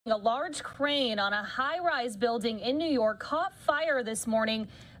A large crane on a high-rise building in New York caught fire this morning,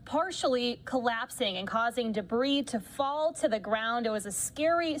 partially collapsing and causing debris to fall to the ground. It was a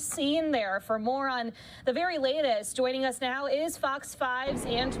scary scene there. For more on the very latest, joining us now is Fox 5's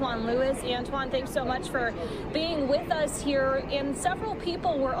Antwan Lewis. Antwan, thanks so much for being with us here. And several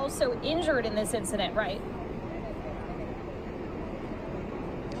people were also injured in this incident, right?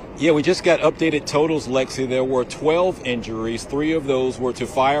 Yeah, we just got updated totals, Lexie. There were 12 injuries. 3 of those were to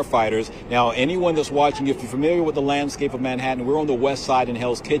firefighters. Now, anyone that's watching, if you're familiar with the landscape of Manhattan, we're on the west side in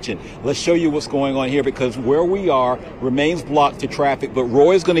Hell's Kitchen. Let's show you what's going on here, because where we are remains blocked to traffic. But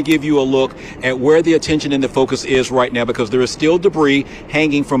Roy is going to give you a look at where the attention and the focus is right now, because there is still debris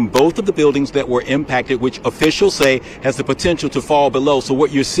hanging from both of the buildings that were impacted, which officials say has the potential to fall below. So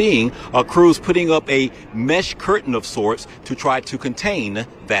what you're seeing are crews putting up a mesh curtain of sorts to try to contain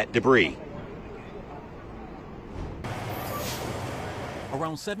that debris.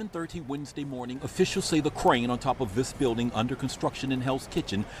 Around 7:30 Wednesday morning, officials say the crane on top of this building under construction in Hell's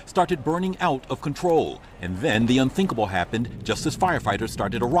Kitchen started burning out of control. And then the unthinkable happened just as firefighters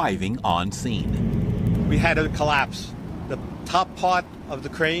started arriving on scene. We had a collapse. The top part of the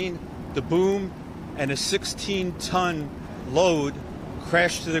crane, the boom, and a 16-ton load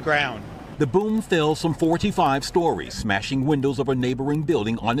crashed to the ground. The boom fell some 45 stories, smashing windows of a neighboring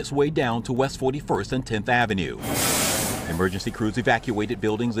building on its way down to West 41st and 10th Avenue. Emergency crews evacuated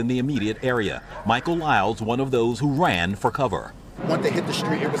buildings in the immediate area. Michael Lyles, one of those who ran for cover. Once they hit the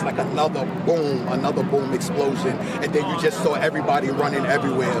street, it was like another boom explosion, and then you just saw everybody running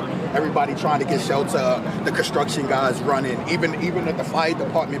everywhere. Everybody trying to get shelter, the construction guys running, even at the fire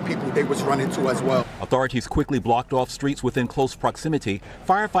department people, they was running too as well. Authorities quickly blocked off streets within close proximity.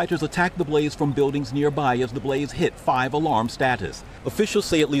 Firefighters attacked the blaze from buildings nearby as the blaze hit 5-alarm status. Officials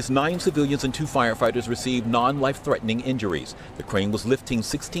say at least 9 civilians and 2 firefighters received non-life-threatening injuries. The crane was lifting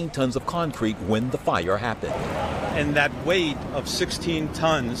 16 tons of concrete when the fire happened. And that weight of 16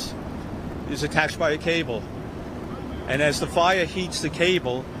 tons is attached by a cable. And as the fire heats the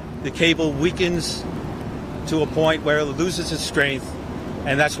cable weakens to a point where it loses its strength,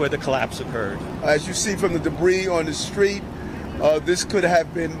 and that's where the collapse occurred. As you see from the debris on the street, this could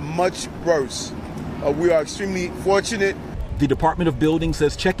have been much worse. We are extremely fortunate. The Department of Buildings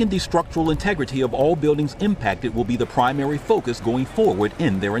says checking the structural integrity of all buildings impacted will be the primary focus going forward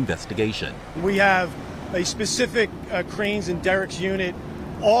in their investigation. We have a specific cranes and derricks unit.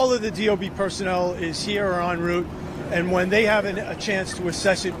 All of the DOB personnel is here or en route, and when they have a chance to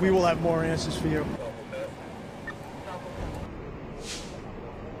assess it, we will have more answers for you.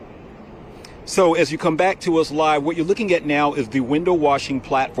 So as you come back to us live, what you're looking at now is the window washing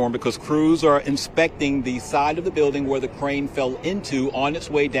platform, because crews are inspecting the side of the building where the crane fell into on its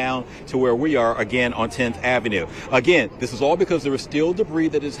way down to where we are again on 10th Avenue. Again, this is all because there is still debris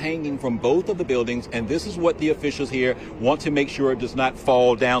that is hanging from both of the buildings, and this is what the officials here want to make sure it does not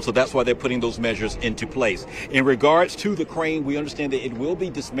fall down. So that's why they're putting those measures into place. In regards to the crane, we understand that it will be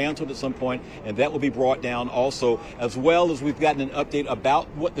dismantled at some point, and that will be brought down also, as well as we've gotten an update about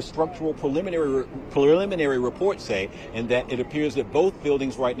what the structural preliminary reports say, and that it appears that both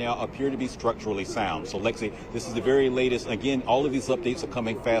buildings right now appear to be structurally sound. So Lexie, this is the very latest. Again, all of these updates are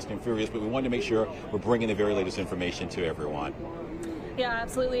coming fast and furious, but we wanted to make sure we're bringing the very latest information to everyone. Yeah,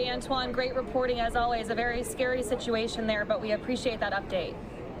 absolutely, Antwan. Great reporting as always. A very scary situation there, but we appreciate that update.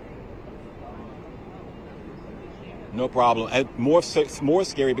 No problem. And more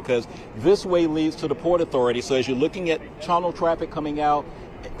scary because this way leads to the Port Authority. So as you're looking at tunnel traffic coming out,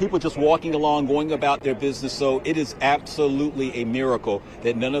 people just walking along, going about their business. So it is absolutely a miracle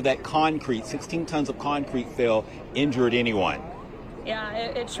that none of that concrete, 16 tons of concrete, fell, injured anyone. Yeah,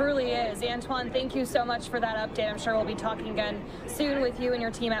 it truly is. Antwan, thank you so much for that update. I'm sure we'll be talking again soon with you and your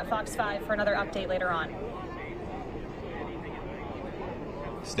team at Fox 5 for another update later on.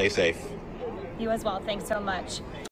 Stay safe. You as well. Thanks so much.